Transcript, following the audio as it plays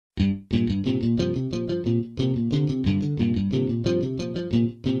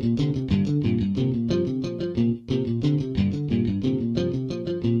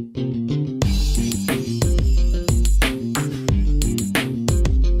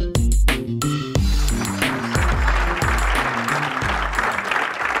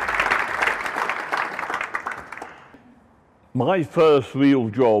My first real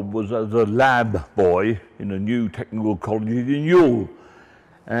job was as a lab boy in a new technical college in Ewell.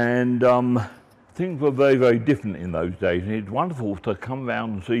 And things were very, very different in those days. And it's wonderful to come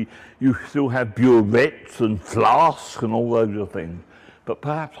around and see you still have burettes and flasks and all those other things. But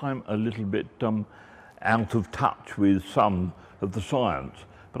perhaps I'm a little bit out of touch with some of the science.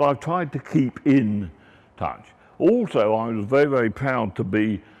 But I've tried to keep in touch. Also, I was very, very proud to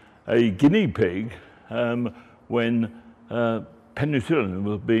be a guinea pig when penicillin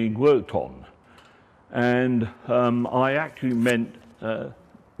was being worked on. And I actually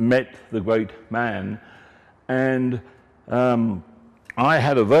met the great man, and I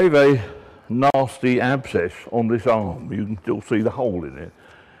had a very, very nasty abscess on this arm. You can still see the hole in it.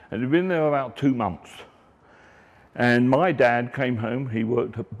 And it'd been there about 2 months. And my dad came home, he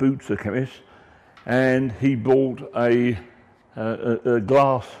worked at Boots, the chemist, and he bought a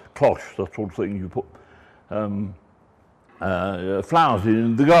glass cloche, the sort of thing you put flowers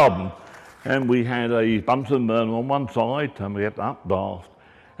in the garden. And we had a Bunsen burner on one side, and we had that updraft,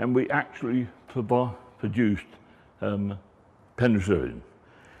 and we actually produced penicillin.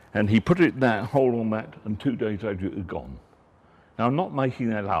 And he put it that hole on that, and 2 days later it was gone. Now, I'm not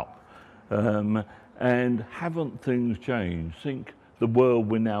making that up. And haven't things changed? Think the world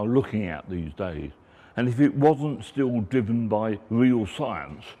we're now looking at these days. And if it wasn't still driven by real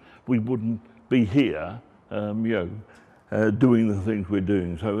science, we wouldn't be here, doing the things we're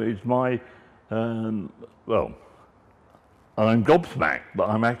doing. So it's my, well, I'm gobsmacked, but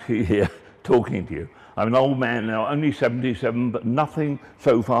I'm actually here talking to you. I'm an old man now, only 77, but nothing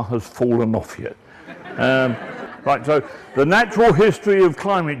so far has fallen off yet. Right, so the natural history of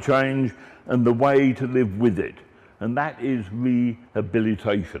climate change and the way to live with it, and that is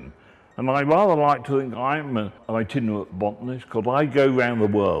rehabilitation. And I rather like to think I'm an itinerant botanist because I go around the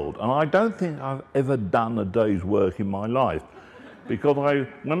world, and I don't think I've ever done a day's work in my life, because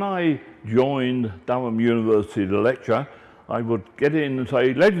when I joined Durham University to lecture, I would get in and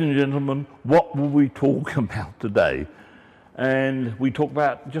say, ladies and gentlemen, what will we talk about today? And we talk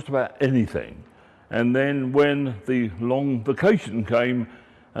about just about anything. And then when the long vacation came,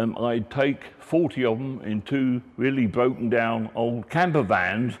 I'd take 40 of them in 2 really broken down old camper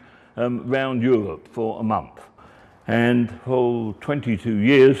vans around Europe for a month. And for 22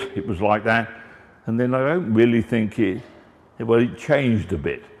 years it was like that. And then I don't really think it changed a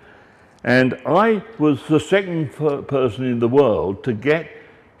bit. And I was the second person in the world to get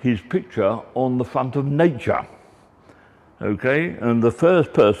his picture on the front of Nature. Okay, and the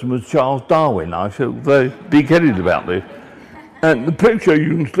first person was Charles Darwin. I feel very big-headed about this. And the picture,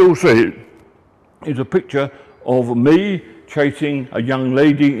 you can still see it, is a picture of me chasing a young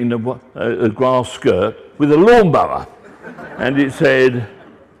lady in a grass skirt with a lawnmower. And it said,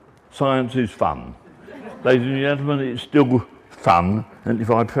 science is fun. Ladies and gentlemen, it's still fun. And if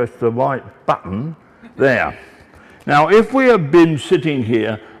I press the right button, there. Now, if we had been sitting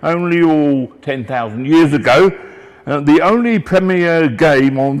here only all 10,000 years ago, the only premier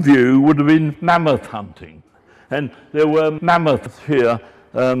game on view would have been mammoth hunting. And there were mammoths here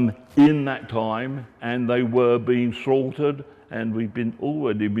in that time, and they were being slaughtered, and we've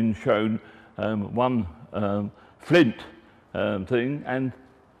already been shown one flint thing, and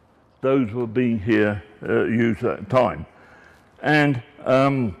those were being here used at that time. And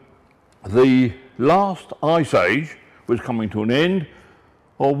the last ice age was coming to an end,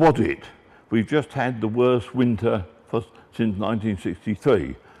 or was it? We've just had the worst winter since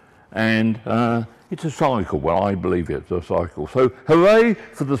 1963, and it's a cycle. Well, I believe it's a cycle. So hooray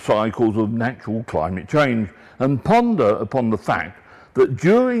for the cycles of natural climate change, and ponder upon the fact that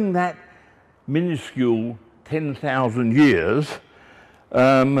during that minuscule 10,000 years,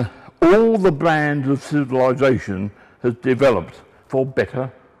 all the brands of civilization has developed for better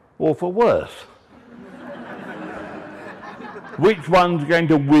or for worse. Which one's going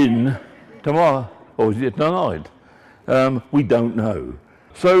to win tomorrow, or is it tonight? We don't know.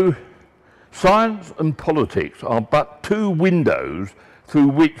 So science and politics are but 2 windows through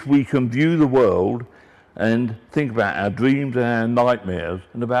which we can view the world and think about our dreams and our nightmares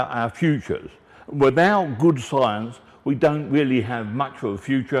and about our futures. Without good science, we don't really have much of a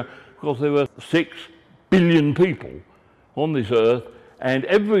future, because there are 6 billion people on this earth, and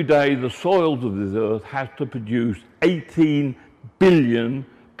every day the soils of this earth have to produce 18 billion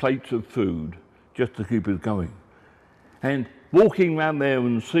plates of food just to keep it going. And walking around there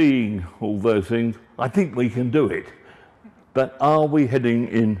and seeing all those things, I think we can do it. But are we heading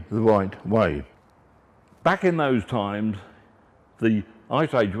in the right way? Back in those times, the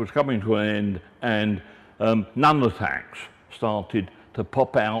Ice Age was coming to an end, and nunataks started to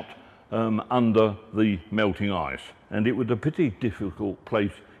pop out under the melting ice. And it was a pretty difficult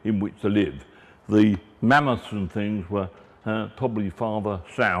place in which to live. The mammoths and things were probably farther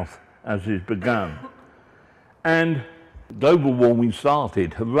south as it began. And global warming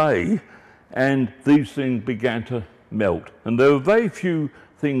started, hooray, and these things began to melt. And there were very few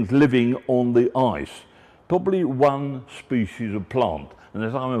things living on the ice, probably one species of plant. And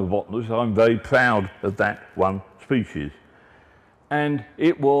as I'm a botanist, I'm very proud of that one species. And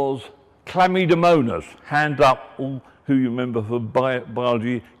it was Chlamydomonas. Hand up, all who you remember for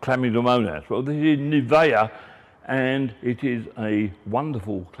biology, Chlamydomonas. Well, this is Nivea, and it is a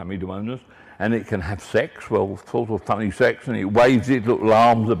wonderful Chlamydomonas, and it can have sex, well, sort of funny sex, and it waves its little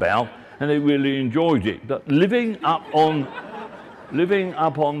arms about, and it really enjoys it. But living up on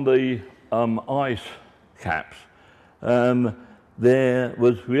the ice caps, there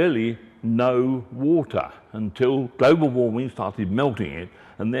was really no water until global warming started melting it,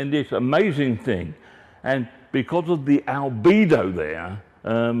 and then this amazing thing. And because of the albedo there,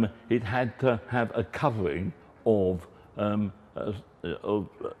 it had to have a covering of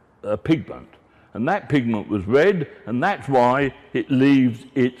a pigment. And that pigment was red, and that's why it leaves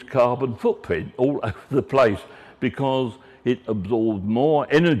its carbon footprint all over the place, because it absorbs more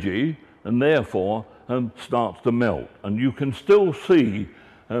energy and therefore starts to melt. And you can still see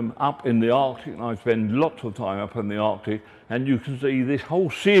up in the Arctic, and I spend lots of time up in the Arctic, and you can see this whole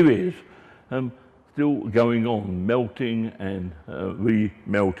series still going on, melting and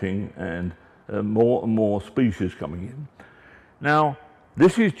re-melting, and more and more species coming in. Now,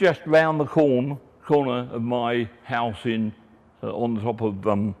 this is just round the corner of my house on the top of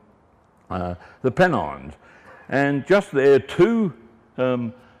the Pennines. And just there, two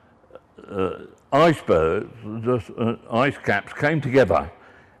icebergs, ice caps, came together.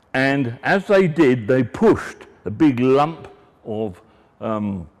 And as they did, they pushed a big lump of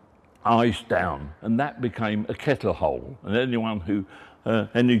ice down, and that became a kettle hole. And anyone who,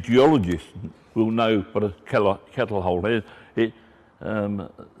 any geologist will know what a kettle hole is.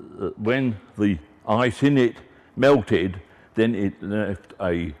 When the ice in it melted, then it left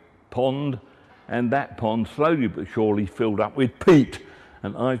a pond, and that pond slowly but surely filled up with peat.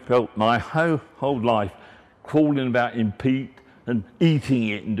 And I felt my whole life crawling about in peat and eating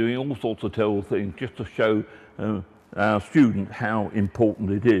it and doing all sorts of terrible things just to show our student how important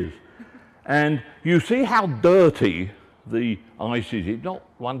it is. And you see how dirty the ice is. It's not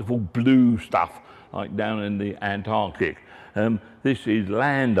wonderful blue stuff like down in the Antarctic. This is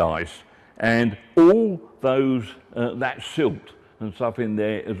land ice, and all those that silt and stuff in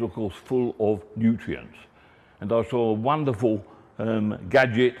there is of course full of nutrients. And I saw a wonderful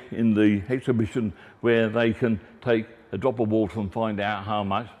gadget in the exhibition where they can take a drop of water and find out how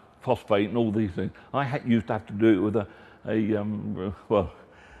much phosphate and all these things. I used to have to do it with well,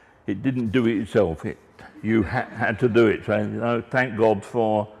 it didn't do it itself. You had to do it. So thank God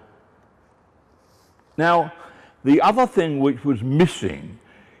for. Now, the other thing which was missing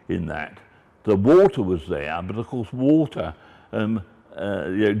in that, the water was there, but of course water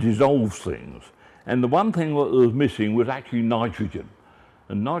dissolves things. And the one thing that was missing was actually nitrogen.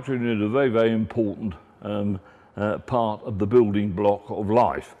 And nitrogen is a very, very important part of the building block of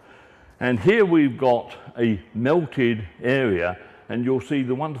life. And here we've got a melted area, and you'll see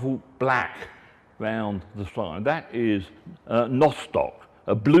the wonderful black round the side. That is nostoc,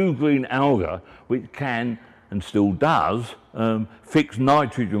 a blue-green alga which can, and still does, fix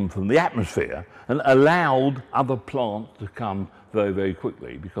nitrogen from the atmosphere and allowed other plants to come very, very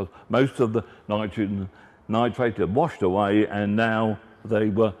quickly, because most of the nitrogen nitrate had washed away, and now they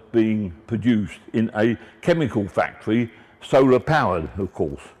were being produced in a chemical factory, solar powered, of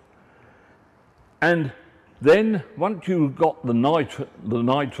course. And then once you've got the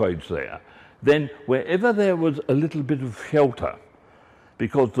nitrates there, then wherever there was a little bit of shelter,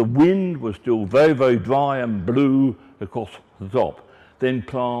 because the wind was still very, very dry and blew across the top, then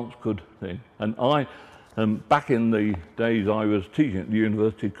plants could think. And I, back in the days I was teaching at the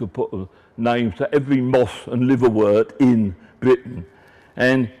university, could put names to every moss and liverwort in Britain.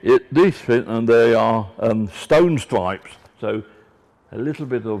 And and they are stone stripes, so a little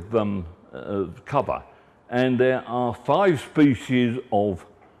bit of cover. And there are 5 species of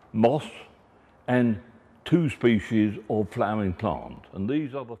moss and 2 species of flowering plant. And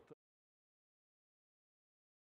these are the